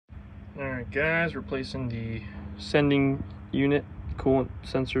Alright guys, replacing the sending unit coolant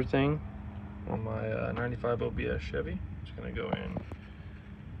sensor thing on my 95 OBS Chevy. Just gonna go in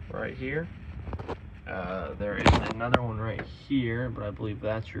right here. There is another one right here, but I believe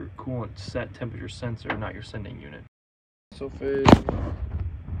that's your coolant set temperature sensor, not your sending unit. So phase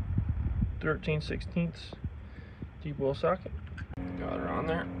 13/16 deep well socket. Got her on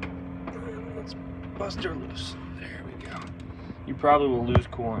there. Let's bust her loose. There we go. You probably will lose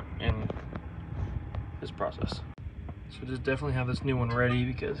coolant in this process. So just definitely have this new one ready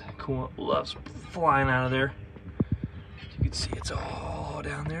because coolant loves flying out of there. As you can see, it's all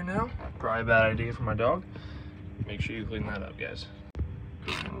down there now. Probably a bad idea for my dog. Make sure you clean that up, guys.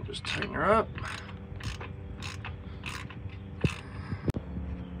 And just tighten her up.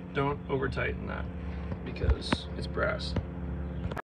 Don't over tighten that because it's brass.